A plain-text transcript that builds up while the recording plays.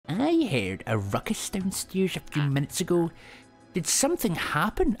I heard a ruckus downstairs a few minutes ago. Did something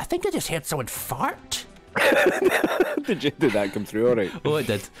happen? I think I just heard someone fart. Did that come through alright? Oh, it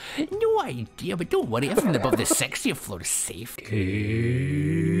did. No idea, but don't worry, everything above the 60th floor is safe.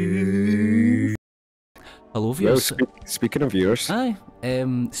 Hello, viewers. Well, speaking of viewers. Hi.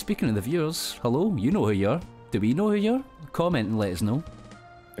 Speaking of the viewers, hello, you know who you are. Do we know who you are? Comment and let us know.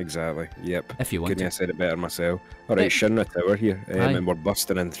 Exactly, yep. If you want Couldn't to. have said it better myself. Alright, Shinra Tower here, Aye. and we're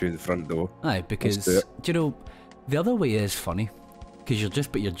busting in through the front door. Aye, because, do you know, the other way is funny. Because you're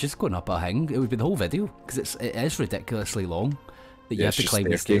just going up a hang. It would be the whole video, because it is ridiculously long. That you have to climb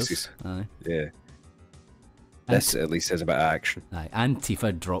the stairs. Aye. Yeah. This at least has a bit of action. Aye, and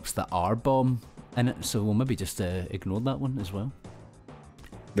Tifa drops the R bomb in it, so we'll maybe just ignore that one as well.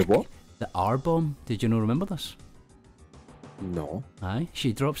 The what? The R bomb. Did you not remember this? No. Aye,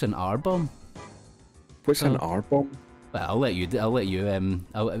 she drops an R bomb. What's an R bomb? Well, I'll let you put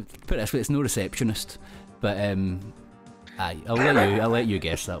it this way, it's no receptionist, but aye, I'll let you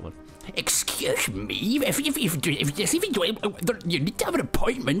guess that one. Excuse me, if you need to have an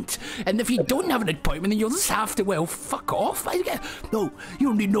appointment, and if you don't have an appointment, then you'll just have to, well, fuck off. No, you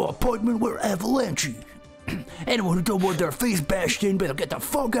don't need no appointment, we're Avalanche. Anyone who don't want their face bashed in better get the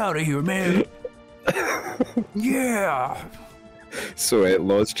fuck out of here, man. Yeah. So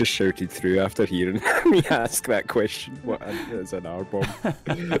Laws just shouted through after hearing me ask that question, what is an R bomb?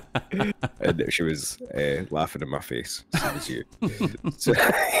 And she was laughing in my face. So was you. So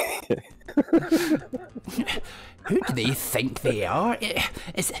who do they think they are?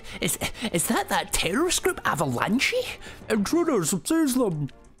 Is that terrorist group Avalanche? Intruders, seize them.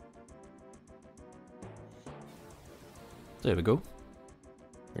 There we go.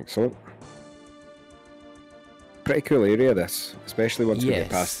 Excellent. Pretty cool area this, especially once we get Yes.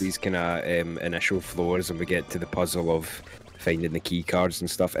 past these kind of initial floors and we get to the puzzle of finding the key cards and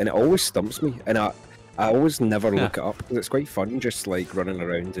stuff. And it always stumps me, and I always never look it up because it's quite fun, just like running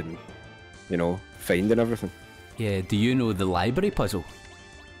around and, you know, finding everything. Yeah, do you know the library puzzle?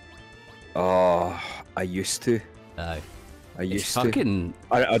 Oh, I used to. Aye. I used It's to. fucking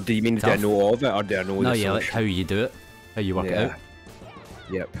Or do you mean do I tough. know all of it, or do I know no, the yeah, like solution? how you do it, how you work it out.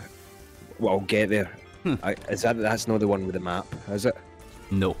 Yep. Well, I'll get there. That's not the one with the map, is it?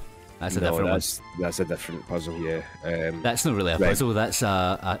 No, that's a No, different one. that's a different puzzle. Yeah. That's not really a right. puzzle. That's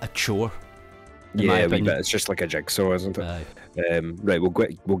a chore. In my Yeah, a wee opinion. bit. It's just like a jigsaw, isn't it? Aye. Right, we'll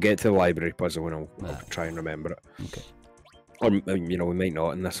get to the library puzzle and I'll try and remember it. Okay. Or you know, we might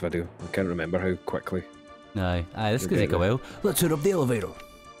not in this video. I can't remember how quickly. Aye. This could Okay, take a while. Let's hit up the elevator.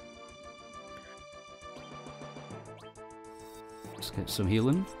 Let's get some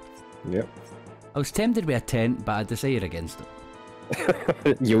healing. Yep. I was tempted with a tent, but I decided against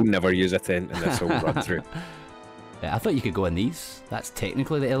it. You'll never use a tent in this whole run through. Yeah, I thought you could go in these. That's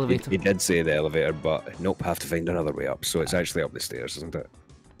technically the elevator. He did say the elevator, but nope, have to find another way up. So it's actually up the stairs, isn't it?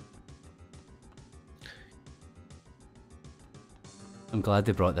 I'm glad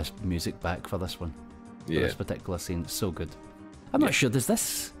they brought this music back for this one. For Yeah. this particular scene. It's so good. I'm not sure, does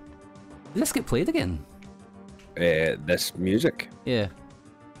this get played again? This music? Yeah.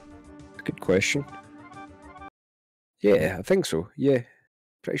 Good question. Yeah, I think so. Yeah,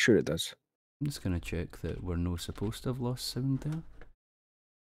 pretty sure it does. I'm just gonna check that we're not supposed to have lost sound there.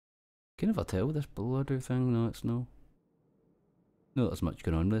 Can you never tell with this bloody thing? No, it's no. Not there's much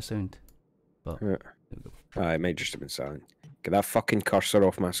going on with the sound. But Yeah. there we go. It might just have been silent. Get that fucking cursor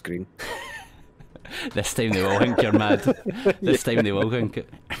off my screen. This time they will think you're mad. This time they will think it.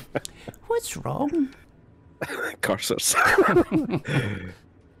 What's wrong? Cursors.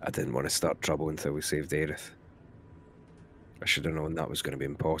 I didn't want to start trouble until we saved Aerith. I should have known that was going to be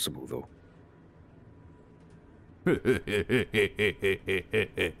impossible, though.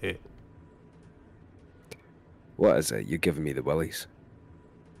 What is it? You're giving me the willies.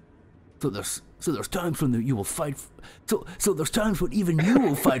 So there's times when you will fight. So there's times when even you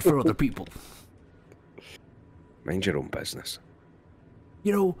will fight for other people. Mind your own business.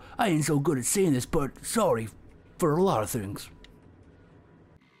 You know, I ain't so good at saying this, but sorry for a lot of things.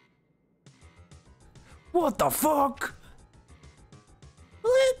 What the fuck?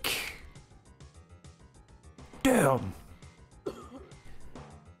 Look! Damn!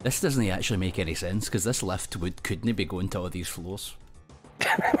 This doesn't actually make any sense, because this lift couldn't be going to all these floors.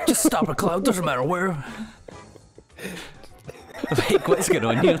 Just stop a cloud, doesn't matter where. Like, what's going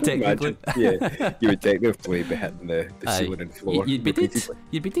on here, technically? Imagine, yeah, you would technically be hitting the ceiling and floor. You'd be dead. repeatedly.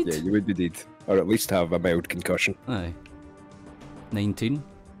 You'd be dead. Yeah, you would be dead. Or at least have a mild concussion. Aye. 19.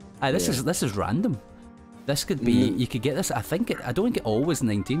 Aye, this is random. This could be, you could get this, I don't think it always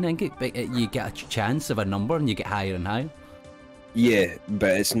 19, I think you get a chance of a number and you get higher and higher. Yeah,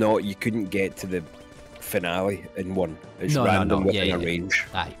 but it's not. You couldn't get to the finale in one. It's No, random no. within Yeah, a yeah. range.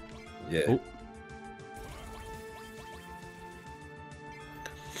 Aye. Yeah. Oh.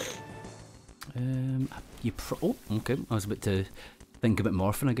 Oh, okay. I was about to think about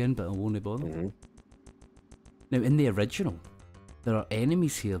morphing again, but I won't bother. Now, in the original, there are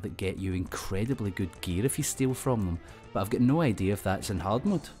enemies here that get you incredibly good gear if you steal from them, but I've got no idea if that's in hard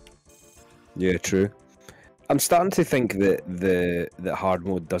mode. Yeah, true. I'm starting to think that hard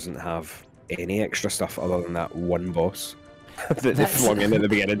mode doesn't have any extra stuff other than that one boss that they flung in at the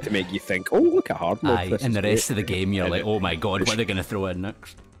beginning to make you think, oh, look at hard mode. Aye, and the rest of the game, you're like, oh my god, what are they going to throw in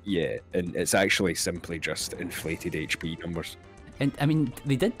next? Yeah, and it's actually simply just inflated HP numbers. And I mean,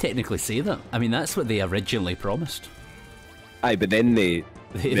 they did technically say that. I mean, that's what they originally promised. Aye, but then they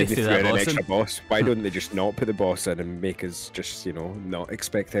They threw threw in that an boss extra in. boss. Why don't they just not put the boss in and make us just, you know, not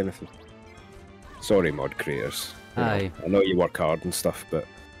expect anything? Sorry, mod creators. You know, Aye. I know you work hard and stuff, but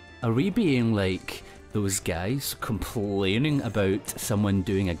Are we being like those guys complaining about someone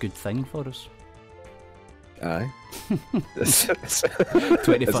doing a good thing for us? aye.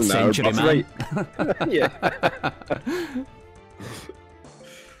 21st century man. Right. Yeah.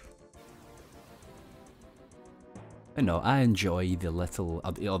 I know, I enjoy the little,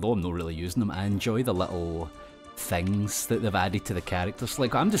 although I'm not really using them, I enjoy the little things that they've added to the characters.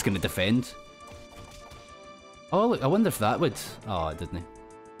 Like, I'm just going to defend. Oh, look, I wonder if that would... Oh, it didn't.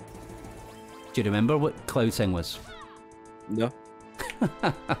 Do you remember what Cloud's thing was? No.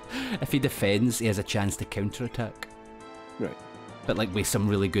 If he defends, he has a chance to counterattack. Right. But like with some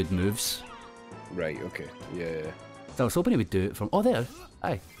really good moves. Right, okay. Yeah. So I was hoping he would do it from... Oh, there!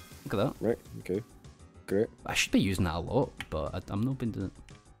 Aye, look at that. Right, okay. Great. I should be using that a lot, but I'm not been doing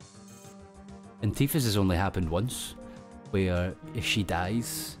it. And Tifa's has only happened once, where if she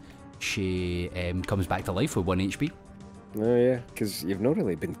dies, she comes back to life with 1 HP. Oh yeah, because you've not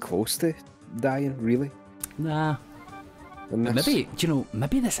really been close to dying, really. Nah. And But this- maybe, do you know,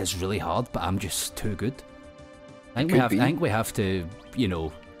 maybe this is really hard, but I'm just too good. I Could be. think we have to, you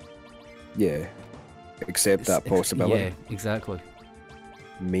know... Yeah. Accept that possibility. Yeah, exactly.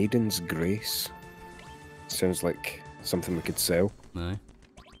 Maiden's Grace. Sounds like something we could sell. Aye.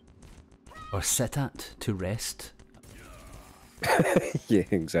 Or sit at to rest. Yeah,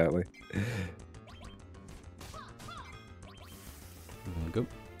 exactly. There we go.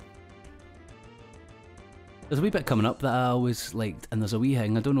 There's a wee bit coming up that I always liked, and there's a wee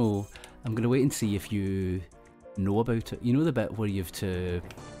thing, I don't know, I'm going to wait and see if you know about it. You know the bit where you have to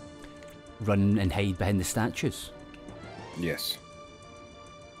run and hide behind the statues? Yes.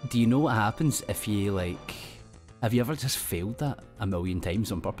 Do you know what happens if you, like... Have you ever just failed that a million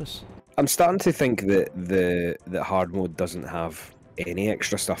times on purpose? I'm starting to think that hard mode doesn't have any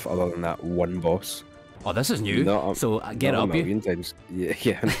extra stuff other than that one boss. Oh, this is new, Not a- so get Not up a you. million times. Yeah,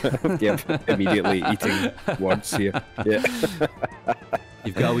 yeah. Yep. Immediately eating words here. Yeah.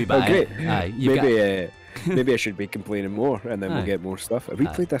 You've got a wee bit. Oh, great. Aye, you've got... Maybe maybe I should be complaining more, and then Aye. we'll get more stuff. Have we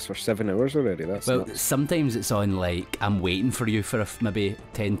Aye. played this for 7 hours already? That's Well, nuts. sometimes it's on like, I'm waiting for you for maybe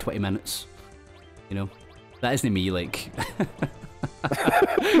 10, 20 minutes. You know? That isn't me, like,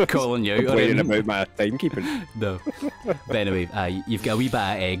 calling you out or complaining anything. about my timekeeping. No. But anyway, you've got a wee bit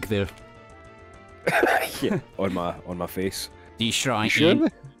of egg there. Yeah, on my face. Destroy, Sure.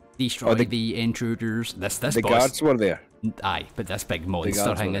 destroy Oh, the intruders. This The boss. guards were there. Aye, but this big monster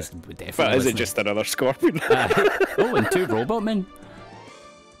guards thing were is definitely. But is it listening. just another scorpion? Aye. Oh, and 2 robot men.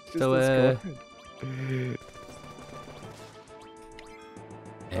 Just So, a scorpion.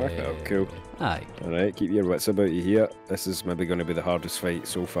 Okay, cool. Aye. Alright, keep your wits about you here. This is maybe going to be the hardest fight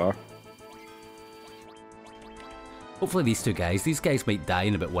so far. Hopefully these guys might die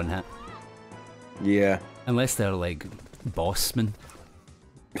in about 1 hit. Yeah. Unless they're like bossmen.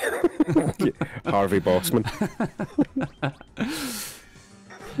 Harvey Bossman.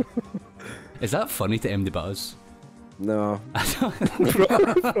 Is that funny to MD Buzz? No.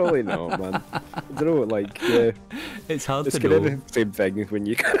 Probably not, man. I don't know, like, yeah. It's hard It's to kind of know. the same thing when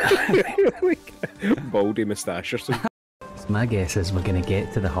you like baldy moustache or something. So my guess is we're going to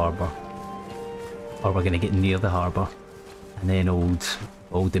get to the harbour. Or we're going to get near the harbour. And then old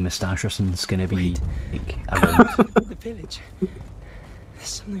Moustacherson's going to be like, around. The village. There's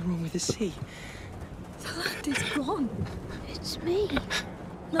something wrong with the sea. The land is gone. It's me.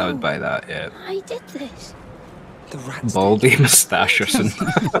 No, I would buy that, yeah. I did this. The rats. Baldy moustache or something.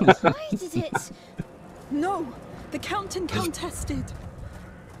 I did it. No, the Count and Countess did.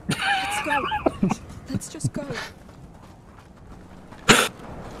 Let's go. Let's just go.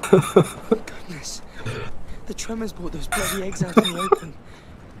 Goodness. The tremors brought those bloody eggs out in the open.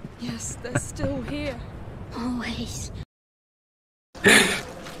 Yes, they're still here. Always.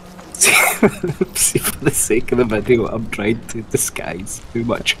 See, for the sake of the video, I'm trying to disguise how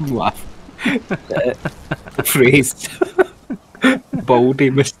much I'm laughing at the phrase Baldy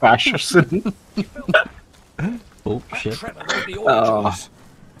Moustacherson. Oh shit. Oh,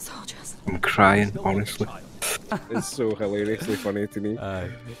 Soldiers. I'm crying, honestly. It's so hilariously funny to me. Aye.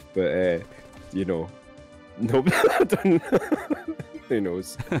 But, you know, nobody, I don't, who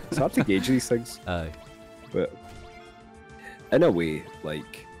knows? It's hard to gauge these things. Aye. But in a way,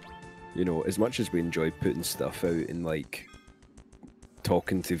 like, you know, as much as we enjoy putting stuff out and like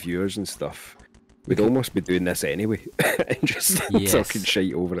talking to viewers and stuff, we'd almost be doing this anyway and just Yes. talking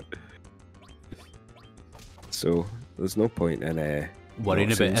shite over it. So there's no point in Worrying not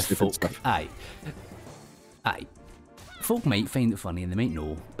about saying if stupid folk. stuff. Aye. Folk might find it funny and they might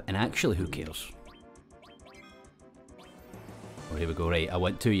know, and actually, who cares? Oh, here we go. Right, I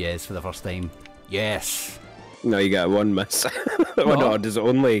went 2 years for the first time. Yes. No, you got one miss. Oh no, is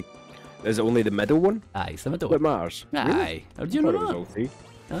it only the middle one Aye, it's the middle that one. matters? Aye. How do you I know thought it was that? all three.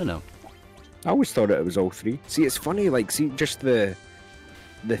 I don't know. I always thought it was all three. See, it's funny, like, see, just the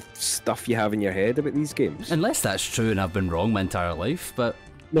stuff you have in your head about these games. Unless that's true and I've been wrong my entire life, but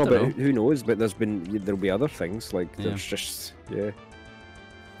No, I but don't know. who knows? But there'll be other things, like, Yeah. there's just,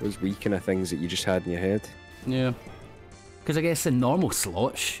 those wee kind of things that you just had in your head. Yeah. Because I guess in normal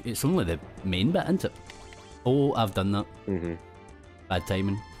slots, it's only the main bit, isn't it? Oh, I've done that. Mm-hmm. Bad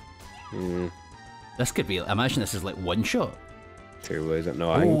timing. Mm. This could be, imagine this is like one shot. Terrible, is it?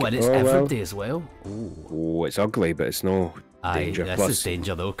 No, Oh, and it's every well. day as well. Oh. Oh, it's ugly, but it's no Aye, danger. this Plus, is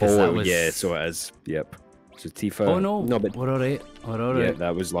danger though, because that was... yeah, so it is. Yep. So Tifa. Oh no, No, but we're alright, we're alright. yeah,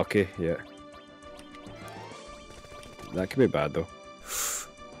 that was lucky. Yeah. That could be bad though.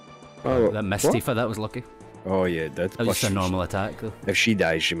 Oh, That missed what? Tifa, that was lucky. Oh yeah, it did. That was just a Plus, normal attack though. if she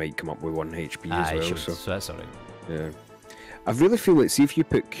dies, she might come up with 1 HP Aye, as well. she So was, so that's alright. yeah, I really feel like, see, if you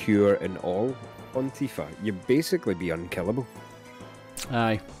put Cure and all on Tifa, you'd basically be unkillable.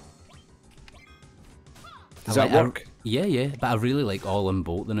 Aye. Does I that like- work? Yeah, but I really like all in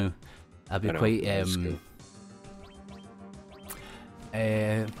bolt now. I'd be I know, quite that's cool.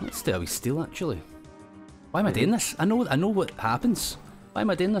 let's do a wee steal actually. Why am I doing this? I know what happens. Why am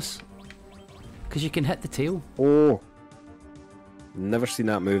I doing this? Because you can hit the tail. Oh, never seen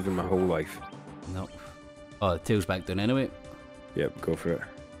that move in my whole life. No. Oh, the tail's back down anyway. Yep, go for it.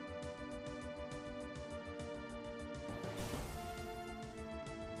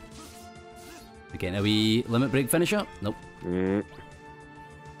 We getting a wee limit break finisher? Nope. Mm.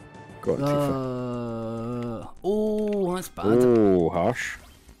 Got Tifa. Oh, that's bad. Oh, harsh.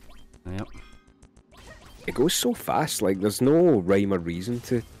 Yep. It goes so fast. Like, there's no rhyme or reason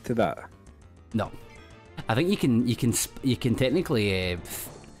to that. No, I think you can technically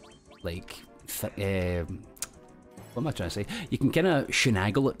what am I trying to say? You can kind of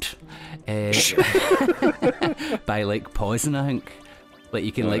shenagle it by like pausing. I think like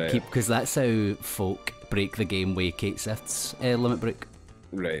you can like Right. keep, because that's how folk break the game with Kate Sith's limit break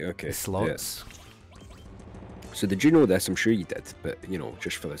Right. Okay. the slots. So did you know this? I'm sure you did, but you know,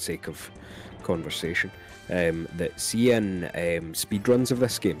 just for the sake of conversation, that see in speedruns of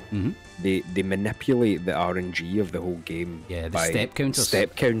this game, they manipulate the RNG of the whole game. Yeah, the by step counters.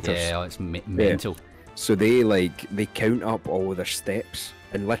 Step counters. Yeah, oh, it's mental. So they count up all of their steps,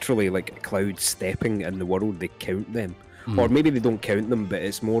 and literally like Cloud stepping in the world, they count them. Or maybe they don't count them, but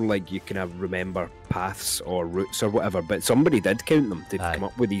it's more like you can have remember paths or routes or whatever. But somebody did count them to Aye. come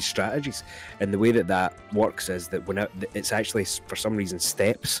up with these strategies. And the way that works is that when it's actually, for some reason,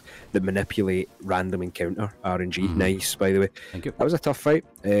 steps that manipulate random encounter RNG. Nice, by the way. Thank you. That was a tough fight.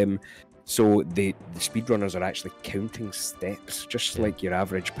 So the speedrunners are actually counting steps, just like your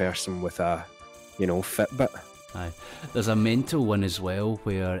average person with a, Fitbit. Aye. There's a mental one as well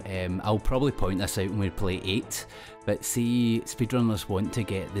where I'll probably point this out when we play 8, but see, speedrunners want to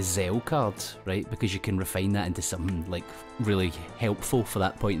get the Zell card, right? Because you can refine that into something like really helpful for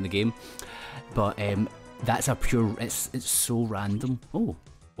that point in the game. But that's a pure, it's so random. Oh,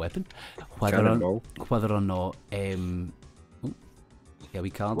 weapon. Cannonball. Whether or not, yeah, we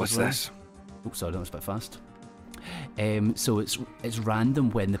card What's as well. this? Oh, sorry, that was a bit fast. So it's random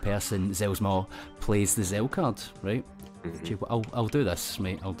when the person Zellsmaw plays the Zell card, right? Gee, I'll do this,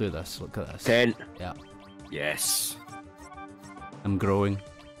 mate. I'll do this. Look at this. 10. Yeah, Yes. I'm growing.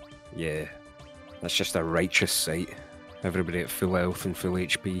 Yeah. That's just a righteous sight. Everybody at full health and full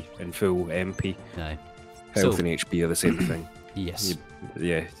HP and full MP. Aye. Health So- and HP are the same thing. Yes.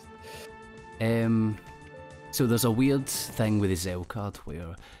 Yeah. So there's a weird thing with the Zell card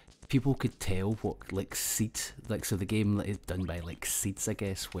where people could tell what like seed, like, so the game is done by like seeds, I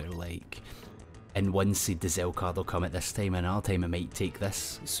guess, where like in one seed the Zell card will come at this time, and another time it might take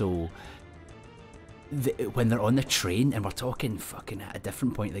this. So when they're on the train, and we're talking fucking at a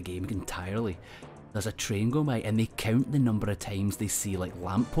different point of the game entirely, there's a train going by and they count the number of times they see like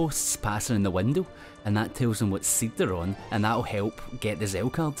lampposts passing in the window, and that tells them what seed they're on, and that'll help get the Zell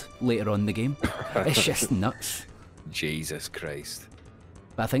card later on in the game. It's just nuts. Jesus Christ.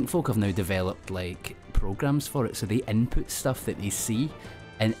 But I think folk have now developed like programs for it, so they input stuff that they see,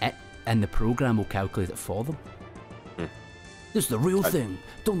 and the program will calculate it for them. This is the real thing.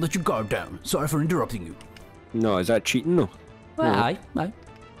 Don't let your guard down. Sorry for interrupting you. No, is that cheating though? Well, No. aye,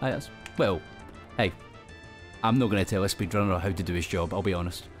 that's, well, hey, I'm not going to tell a speedrunner how to do his job, I'll be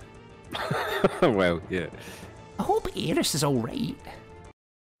honest. Well, yeah. I hope Iris is alright.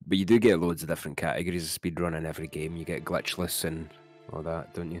 But you do get loads of different categories of speedrun in every game. You get glitchless and all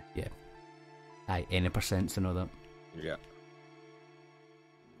that, don't you? Yeah. Aye, any percents and all that. Yeah.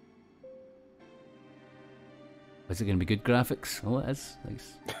 Is it going to be good graphics? Oh, it is.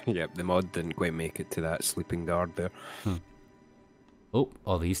 Nice. Yep, the mod didn't quite make it to that sleeping guard there.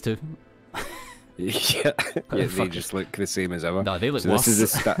 Oh, these two. Yeah, they just look the same as ever. No, they look so worse.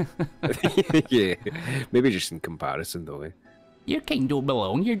 This is a yeah, maybe just in comparison though. You kind don't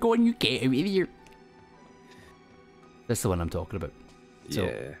belong. You're going, you get out of here. That's the one I'm talking about. So,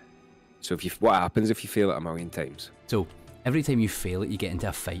 yeah. So what happens if you fail it a million times? So every time you fail it, you get into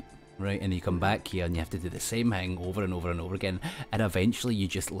a fight, right? And you come back here and you have to do the same thing over and over and over again. And eventually you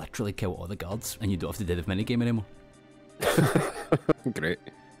just literally kill all the guards and you don't have to do the minigame anymore. Great.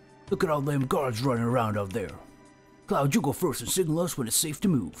 Look at all them guards running around out there. Cloud, you go first and signal us when it's safe to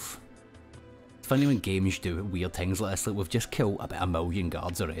move. It's funny when games do weird things like this. Like, we've just killed about 1 million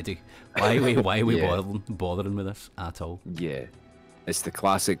guards already. Why are we Yeah. bothering with this at all? Yeah. It's the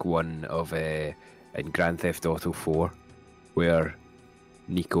classic one of in Grand Theft Auto 4 where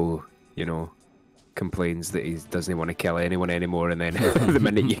Nico, complains that he doesn't want to kill anyone anymore, and then the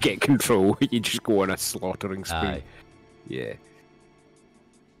minute you get control, you just go on a slaughtering spree. Aye. Yeah.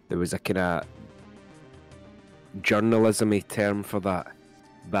 There was a kind of journalism-y term for that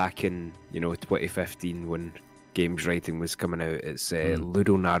back in, 2015 when games writing was coming out. It's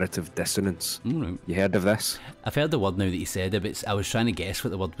ludonarrative dissonance. Right. You heard of this? I've heard the word now that you said it, but I was trying to guess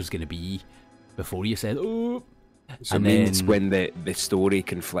what the word was going to be before you said, oh. So And it means then- when the story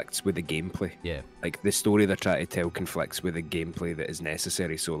conflicts with the gameplay. Yeah. Like, the story they're trying to tell conflicts with the gameplay that is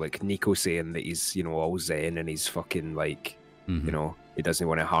necessary. So, like, Nico saying that he's, all zen and he's fucking, like, he doesn't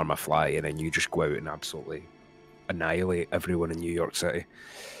want to harm a fly, and then you just go out and absolutely annihilate everyone in New York City.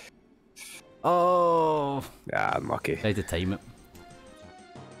 Oh. Ah, unlucky. Tried to time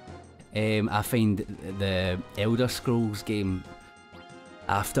it. I find the Elder Scrolls game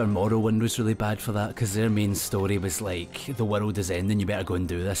after Morrowind was really bad for that, because their main story was like, the world is ending, you better go and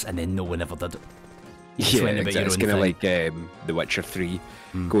do this, and then no one ever did it. You just Yeah, went about your it's own kind of thing. like The Witcher 3.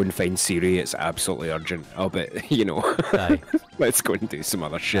 Go and find Ciri, it's absolutely urgent. Oh, but, Aye. let's go and do some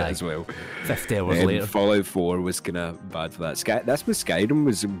other shit Aye. as well. 50 hours later. Fallout 4 was kind of bad for that. That's what Skyrim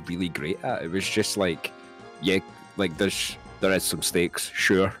was really great at. It was just like, yeah, like there is some stakes,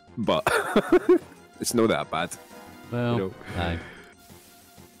 sure, but it's not that bad. Well, aye.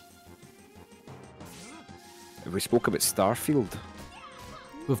 We spoke about Starfield.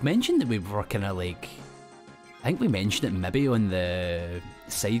 We've mentioned that we were kind of like, I think we mentioned it maybe on the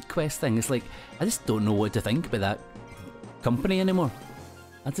side quest thing. It's like, I just don't know what to think about that company anymore.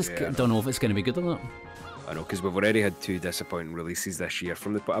 I just don't know if it's going to be good or not. I know, because we've already had 2 disappointing releases this year.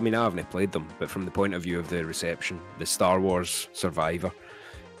 I mean, I haven't played them, but from the point of view of the reception, the Star Wars Survivor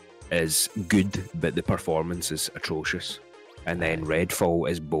is good, but the performance is atrocious. And then Redfall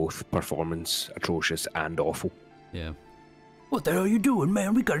is both performance atrocious and awful. Yeah. What the hell are you doing,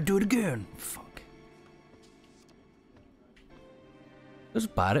 man? We gotta do it again. Fuck. Those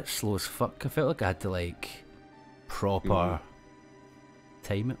Barrett's slow as fuck. I felt like I had to, like, proper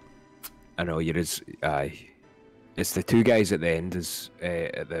time it. I know, aye. It's the 2 guys at the end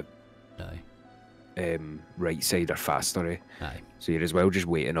at the Aye. right side are faster, eh? Aye. So you're as well just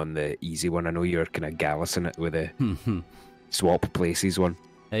waiting on the easy one. I know you're kind of gallusing it with the swap places one.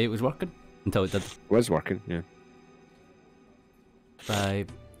 Hey, it was working until it did. It was working, yeah.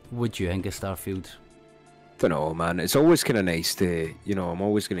 Would you think of Starfield? Don't know, man. It's always kind of nice to, I'm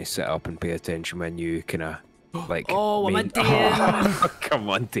always going to sit up and pay attention when you kind of like. Oh, what am I doing? Oh, come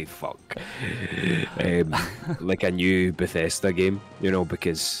on, to fuck. Like a new Bethesda game,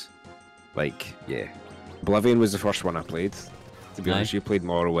 because, like, yeah, Oblivion was the first one I played. To be honest, you played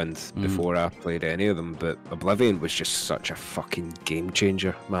Morrowind before I played any of them, but Oblivion was just such a fucking game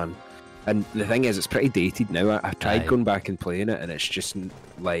changer, man. And the thing is, it's pretty dated now. I tried going back and playing it, and it's just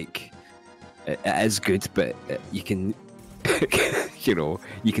like it is good, but you can you know,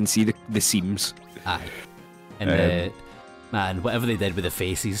 you can see the seams. Aye. And man, whatever they did with the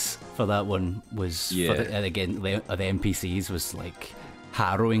faces for that one was, for the, and again, the NPCs was like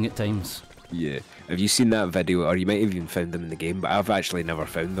harrowing at times. Yeah. Have you seen that video, or you might have even found them in the game, but I've actually never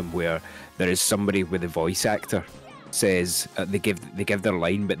found them, where there is somebody with a voice actor says they give their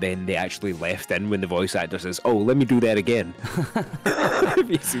line, but then they actually left in when the voice actor says, "Oh, let me do that again." Have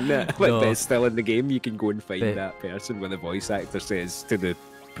you seen that? Like, No. that's still in the game. You can go and find that person when the voice actor says to the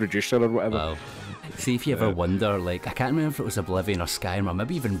producer or whatever. Wow. See if you ever wonder, like, I can't remember if it was Oblivion or Skyrim, or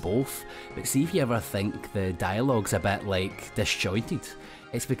maybe even both, but see if you ever think the dialogue's a bit, like, disjointed.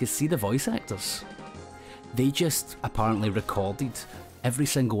 It's because, see, the voice actors, they just apparently recorded every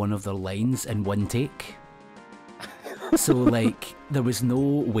single one of their lines in one take. So, like, there was no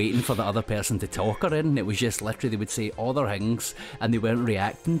waiting for the other person to talk or anything. It was just literally they would say all their things and they weren't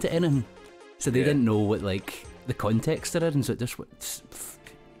reacting to anything. So they didn't know what, like, the context they're in, so it just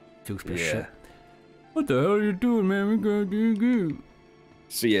feels pretty shit. What the hell are you doing, man? We gotta do good.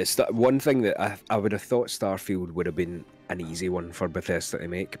 So yeah, one thing that I would have thought Starfield would have been an easy one for Bethesda to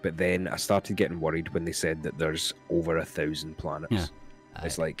make, but then I started getting worried when they said that there's over 1,000 planets. Yeah.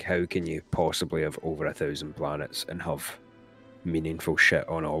 It's like, how can you possibly have over 1,000 planets and have meaningful shit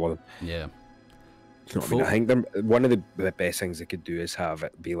on all of them? Yeah. You know what I mean? I think one of the best things they could do is have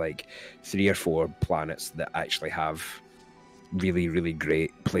it be like 3 or 4 planets that actually have really, really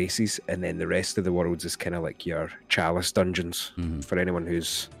great places, and then the rest of the worlds is kind of like your Chalice dungeons. For anyone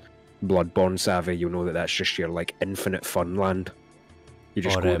who's Bloodborne savvy, you'll know that that's just your like infinite fun land. You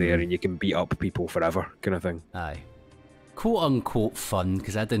just go there and you can beat up people forever, kind of thing. Aye. Quote unquote fun,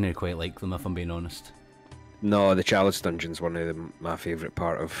 because I didn't quite like them, if I'm being honest. No, the Chalice dungeon's one of my favourite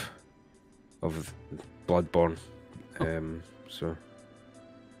part of Bloodborne. So.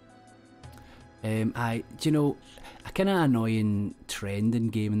 Do you know, a kind of annoying trend in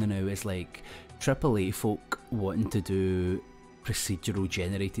gaming now is like AAA folk wanting to do procedural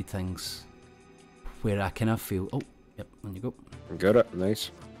generated things, where I kind of feel, oh, yep, on you go. Got it,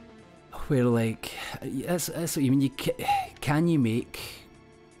 nice. Where like, that's what you mean, can you make,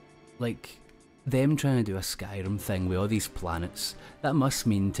 like, them trying to do a Skyrim thing with all these planets, that must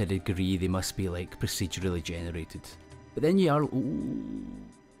mean to a degree they must be like procedurally generated. But then you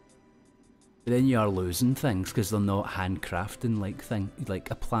are losing things because they're not handcrafting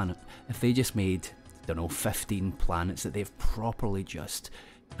like a planet. If they just made, I don't know, 15 planets that they've properly just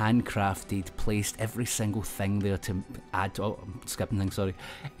handcrafted, placed every single thing there to add to, I'm skipping things, sorry,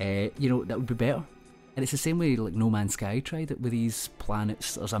 you know, that would be better. And it's the same way like No Man's Sky tried it with these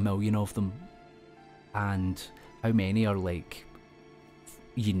planets. There's 1 million of them, and how many are like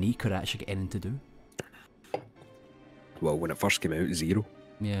unique or actually get anything to do? Well, when it first came out, 0.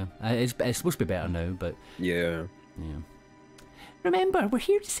 Yeah, it's supposed to be better now, but yeah. Remember, we're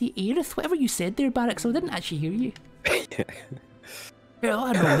here to see Aerith. Whatever you said there, Barracks, I didn't actually hear you. Yeah,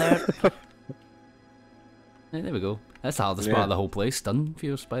 I know that. Yeah, there we go. That's the hardest part of the whole place. Done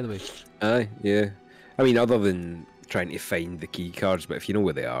for us, by the way. Aye, yeah. I mean, other than trying to find the key cards, but if you know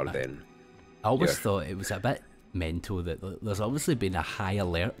where they are, then. I always thought it was a bit mental that there's obviously been a high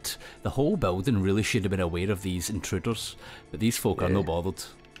alert. The whole building really should have been aware of these intruders, but these folk are no bothered.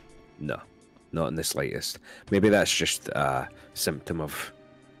 No, not in the slightest. Maybe that's just a symptom of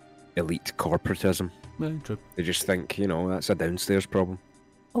elite corporatism. Yeah, true. They just think, you know, that's a downstairs problem.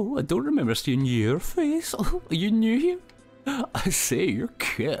 Oh, I don't remember seeing your face. Oh, are you new here? I say, you're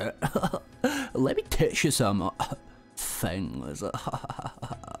cute. Let me teach you some things.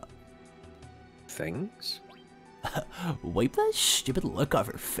 Things? Wipe that stupid look off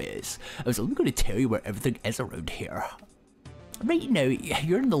your face. I was only going to tell you where everything is around here. Right now,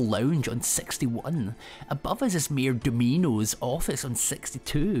 you're in the lounge on 61. Above us is Mayor Domino's office on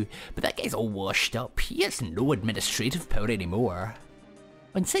 62, but that guy's all washed up. He has no administrative power anymore.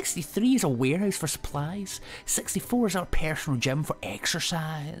 On 63 is a warehouse for supplies. 64 is our personal gym for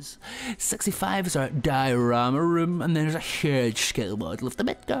exercise. 65 is our diorama room, and then there's a huge scale model of the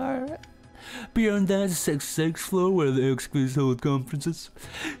Midgar. Beyond that is the 66th floor where the experts hold conferences.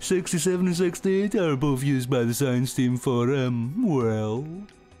 67 and 68 are both used by the science team for, well...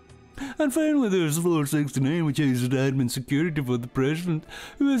 And finally there's floor 69, which houses admin security for the president,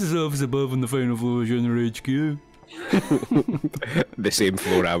 who has his office above on the final floor of General HQ. The same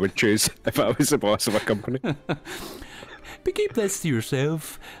floor I would choose if I was the boss of a company. But keep this to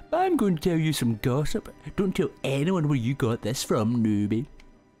yourself. I'm going to tell you some gossip. Don't tell anyone where you got this from, newbie.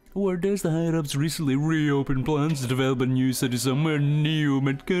 Word is the higher-ups recently reopened plans to develop a new city somewhere Neo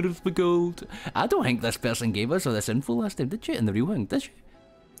Midgar, it's called. I don't think this person gave us all this info last time, did you? In the real thing, did you?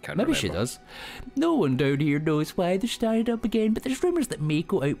 Can't Maybe she remember. does. No one down here knows why they're started up again, but there's rumours that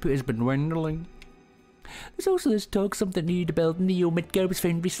Mako output has been dwindling. There's also this talk something new to build Neo Midgar was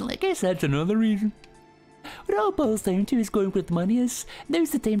found recently. I guess that's another reason. What it all boils down to is going where the money is.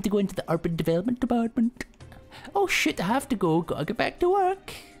 Now's the time to go into the urban development department. Oh shit, I have to go. Gotta get back to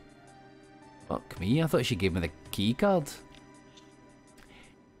work. Fuck me, I thought she gave me the key card.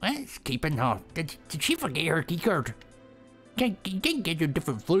 What's keeping her? Did she forget her key card? You can't get your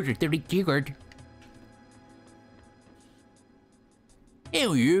different floors with the right key card.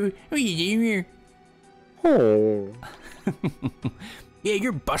 Hell you, what are you doing here? Oh. Yeah,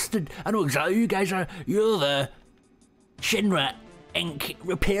 you're busted. I know exactly who you guys are. You're the Shinra Inc.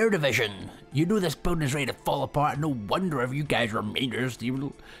 Repair Division. You know this building is ready to fall apart. No wonder if you guys are miners. The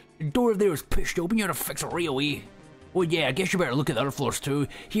door there was pushed open. You ought to fix it right away. Oh yeah, I guess you better look at the other floors too.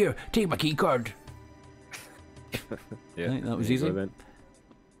 Here, take my key card. Yeah, Right, that was easily easy. then.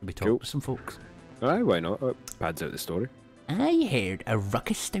 Maybe talk Cool. to some folks. Aye, why not? Pads out the story. I heard a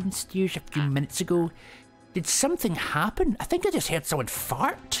ruckus downstairs a few minutes ago. Did something happen? I think I just heard someone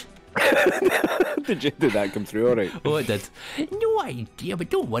fart. Did that come through alright? Oh, it did. No idea, but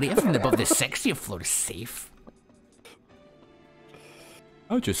don't worry, everything above the 60th floor is safe.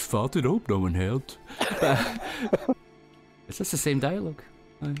 I just farted, hope no one heard. Is this the same dialogue?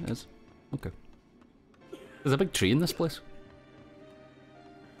 Aye, it is. Okay. There's a big tree in this place.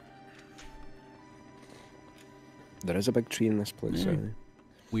 There is a big tree in this place. Yeah. Aye.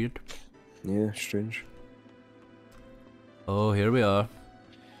 Weird. Yeah, strange. Oh, here we are.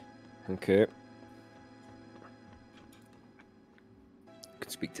 Okay.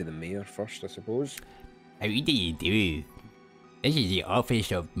 Could speak to the mayor first, I suppose. How do you do? This is the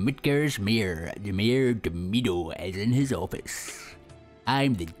office of Midgar's mayor. The mayor Domido is in his office.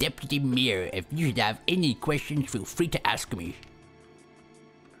 I'm the deputy mayor. If you should have any questions, feel free to ask me.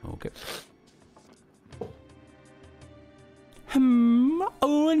 Okay.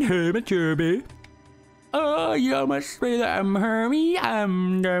 Owen Hermit Jerby. Oh, you must say that I'm Hermie.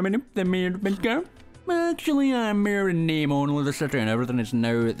 I'm Dominic, the mayor of Midgar. Actually, I'm mayor in name only. The city and everything is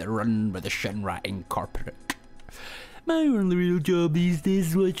now run by the Shinra Incorporate. My only real job these days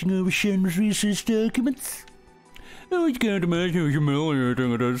is watching over Shinra's research documents. Oh, you can't imagine how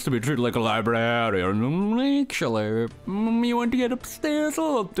humiliating it is to be treated like a librarian. Actually, you want to get upstairs?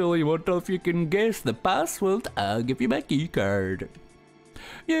 I'll tell you what, if you can guess the password, I'll give you my key card.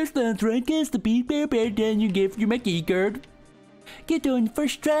 Yes, that's right, guess the beat bear then you give you my key card. Get on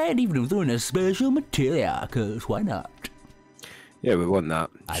first try and even throwing a special material, cause why not? Yeah, we want that.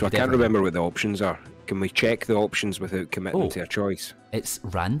 Aye, So I can't definitely. remember what the options are. Can we check the options without committing Oh. to a choice? It's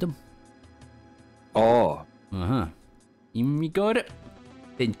random. Oh, Uh-huh. You got it.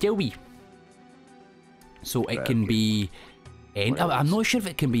 Then tell me. So it Right, can okay. be any. What I'm else? not sure if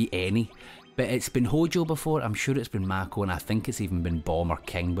it can be any, but it's been Hojo before. I'm sure it's been Mako, and I think it's even been Bomb or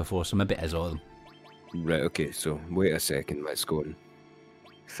King before. So maybe it is all of them. right, okay, so wait a second, let's go and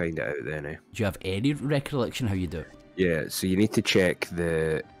find it out then, eh? Do you have any recollection how you do it? Yeah, so you need to check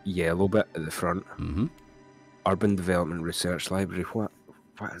the yellow bit at the front. Mm-hmm. Urban Development Research Library. What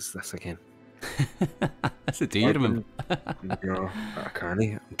is this again? That's it. Do you remember? No, I can't.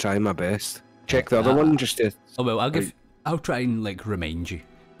 I'm trying my best. Check the other one just to... Oh well, I'll try and like remind you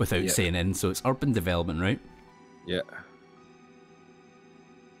without Yeah. saying in. So it's urban development, right? Yeah.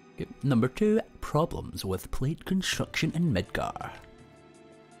 Okay. Number 2, problems with plate construction in Midgar.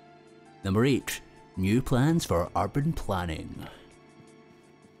 Number 8, new plans for urban planning.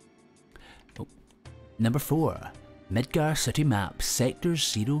 Oh. Number 4, Midgar city map sectors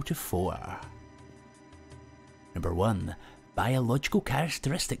 0 to 4. Number 1, biological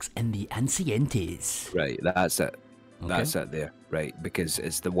characteristics in the Ancientes. Right, that's it. That's it there. Right, because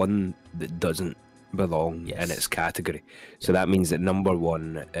it's the one that doesn't belong Yes. in its category. So that means that number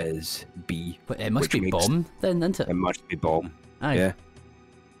 1 is B. But it must which be makes- bomb then, isn't It it? must be bomb. Aye. Yeah.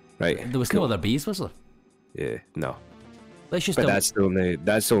 Right. There was cool. no other Bs, was there? Yeah, no. Let's just But double,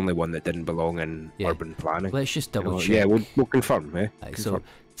 that's the only one that didn't belong in Yeah. urban planning. let's just You know, double check. Yeah, we'll confirm, eh? Aye, so Confirm.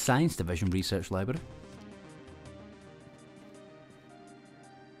 Science Division Research Library.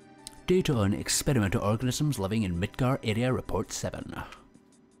 Data on experimental organisms living in Midgar Area Report 7.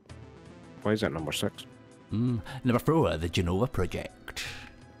 Why is that number 6? Number 4, the Genova Project.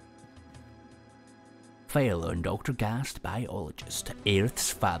 File on Dr. Gast, biologist,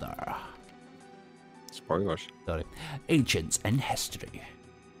 Earth's father. Spoilers. Sorry. Ancients in history.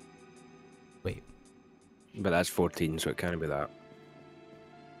 Wait. But that's 14, so it can't be that.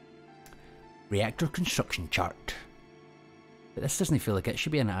 Reactor construction chart. But this doesn't feel like it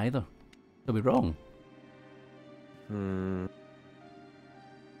should be in it either. Could be wrong.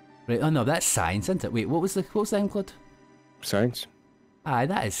 Right, oh no, that's science, isn't it? Wait, what was the include? Science. Aye,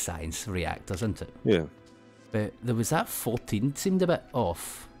 that is science reactors, isn't it? Yeah. But there was that 14 seemed a bit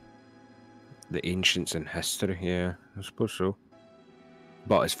off. The ancients in history, yeah, I suppose so.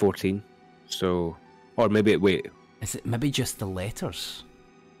 But it's 14, so... Or maybe, wait. Is it maybe just the letters?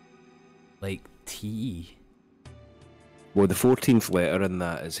 Like T? Well, the 14th letter in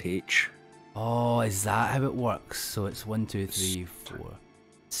that is H. Oh, is that how it works? So it's 1, 2, 3, 4.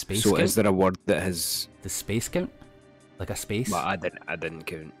 Space So count? is there a word that has... The space count? Like a space? Well, I didn't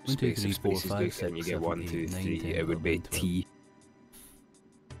count 1, 2, space. 3, If 4, spaces 5, do 6, count, you get 7, 1, 8, 2, 9, 3. 10, It would be 11, 12. T.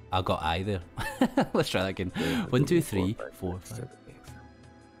 I got I there. Let's try that again. 1, 2, 3, 4, 5,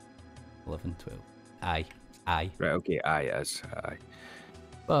 11, 12. I. Right, okay, I is. Aye.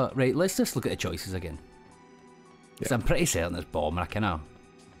 But, right, let's just look at the choices again. Because I'm pretty certain it's bomb, and I kinda...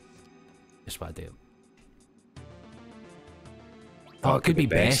 Just what I do. Oh, it could be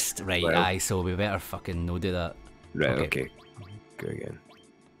best. Right, Well. aye, so we better fucking no do that. Right, Okay. okay. Go again.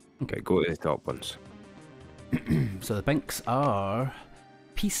 Okay, go to the top ones. So the pinks are...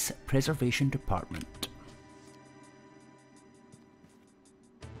 Peace Preservation Department.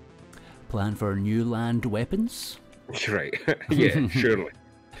 Plan for new land weapons? Right, yeah, surely.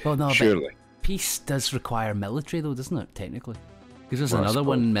 Well, no, Surely. but peace does require military though, doesn't it, technically? Because there's Well, I another suppose.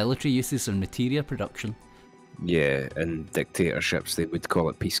 one, military uses and materia production. Yeah, in dictatorships they would call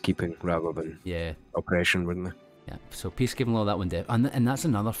it peacekeeping rather than Yeah, oppression, wouldn't they? yeah. So peacekeeping law, that one did. And that's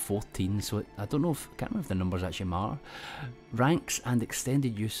another 14, so I don't know if, I can't remember if the numbers actually matter. Ranks and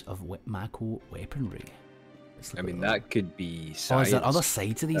extended use of Mako weaponry. Let's look I at mean, that. that could be Oh, science. is there other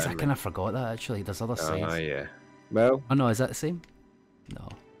sides of these? I mean- kind of forgot that actually. There's other sides. yeah. Well, Oh no, is that the same? No.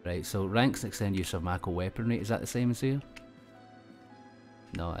 Right, so ranks and extended use of Mako weaponry, is that the same as here?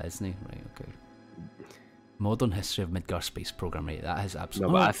 No, it isn't. Right, okay. Modern history of Midgar space program, right? That has no,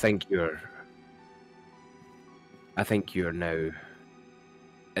 absolutely. but I think you're now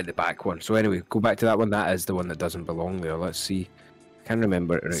at the back one. So anyway, go back to that one. That is the one that doesn't belong there. Let's see. I can't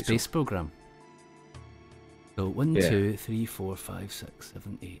remember it right. Space program. So 1, Yeah. 2, 3, 4, 5, 6,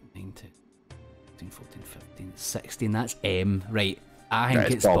 7, 8, 9, 10, 13, 14, 15, 16. That's M. Right. I think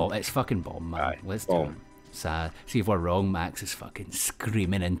Right, it's bomb. bomb. It's fucking bomb, man. Aye, Let's do bomb. it. So, see if we're wrong. Max is fucking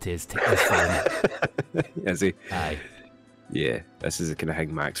screaming into his phone. Is he? Aye. Yeah, this is the kind of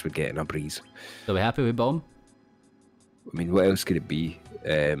thing Max would get in a breeze. So we happy with bomb? I mean, what else could it be?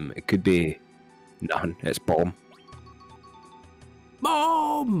 It could be nothing. It's bomb.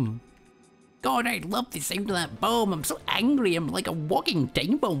 Bomb! God, I love the sound of that bomb. I'm so angry. I'm like a walking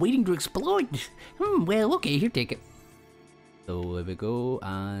time bomb waiting to explode. Well, okay, here, take it. So there we go,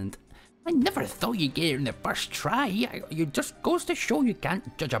 and I never thought you'd get it in the first try. It just goes to show you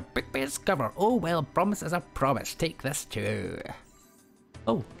can't judge a book by its cover. Oh well, promise is a promise. Take this too.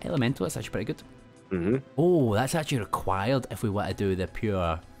 Oh, elemental, that's actually pretty good. Mm-hmm. Oh, that's actually required if we want to do the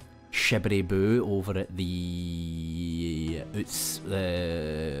pure shibbery boo over at the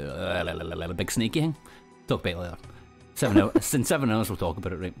big snaky thing. Talk about it later. 7 hours. In 7 hours we'll talk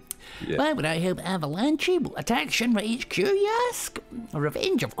about it, right? Yeah. Why would I help Avalanche? Will attack Shinra HQ, you ask?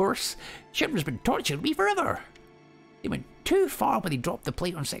 Revenge, of course. Shinra's been torturing me forever. They went too far when they dropped the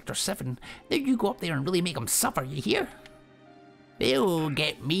plate on Sector 7. Now you go up there and really make them suffer, you hear? They'll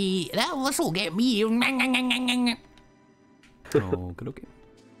get me. This'll get me. Oh, good, okay.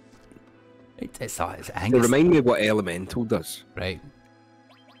 It's So Angus. remind me what elemental does. Right.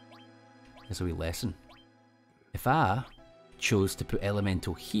 Here's a wee lesson. If I chose to put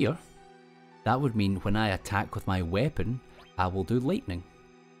elemental here, that would mean when I attack with my weapon, I will do lightning.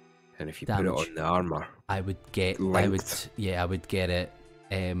 And if you Damage. put it on the armor, I would get. Length. I would get it.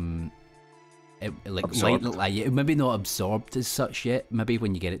 Like Absorbed. maybe not absorbed as such yet. Maybe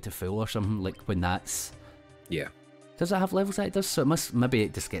when you get it to full or something. Like when that's. yeah. Does it have levels that it does? So it must. Maybe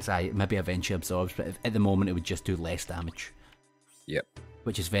it just gets. Maybe eventually absorbs, but at the moment it would just do less damage, Yep.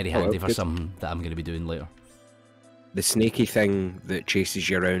 which is very Oh, handy that's for good. something that I'm going to be doing later. The snaky thing that chases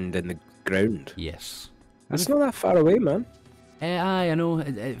you around in the ground. Yes. That's not that far away, man. Aye, I know.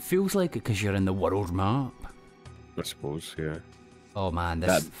 It feels like it because you're in the world map. I suppose, yeah. Oh man,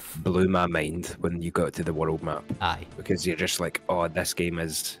 this. That blew my mind when you got to the world map. Aye. Because you're just like, oh, this game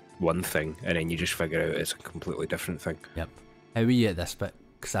is one thing, and then you just figure out it's a completely different thing. Yep. How are you at this bit?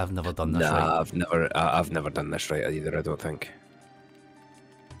 Because I've never done this Nah, right. I've never done this right either, I don't think.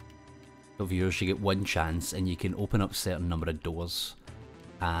 So viewers, you get one chance and you can open up a certain number of doors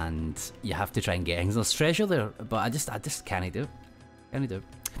and you have to try and get things. There's treasure there, but I just can't do it. Can't do it.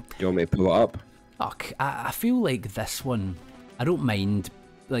 Do you want me to pull it up? Fuck, I feel like this one, I don't mind,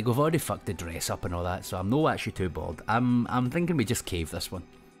 like we've already fucked the dress up and all that, so I'm not actually too bored. I'm thinking we just cave this one.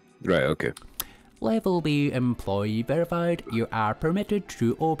 Right, okay. Level B employee verified. You are permitted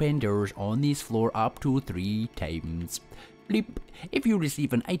to open doors on this floor up to 3 times. Bleep. If you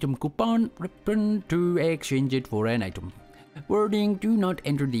receive an item coupon, return to exchange it for an item. Warning, do not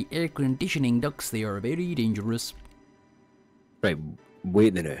enter the air conditioning ducts, they are very dangerous. Right,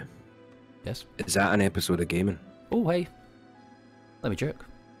 wait the now. Yes? Is that an episode of gaming? Oh, hey. Let me check.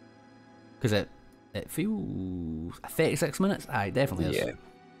 Because it feels... 36 minutes? Aye, it definitely is. Yeah.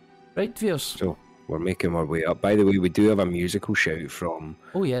 Right, Fierce. So, we're making our way up. By the way, we do have a musical shout from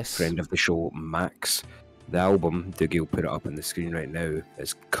Oh, yes. friend of the show, Max. The album, Doogie will put it up on the screen right now,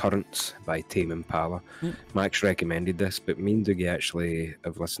 is Currents by Tame Impala. Yep. Max recommended this, but me and Doogie actually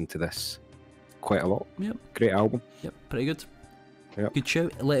have listened to this quite a lot. Yep. Great album. Yep, pretty good. Yep. Good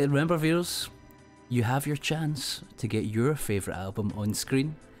shout. Remember, viewers, you have your chance to get your favourite album on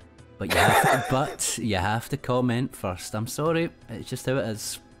screen, but you have to comment first. I'm sorry, it's just how it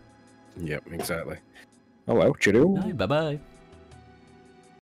is. Yep, exactly. Oh well, cheerio. Bye bye.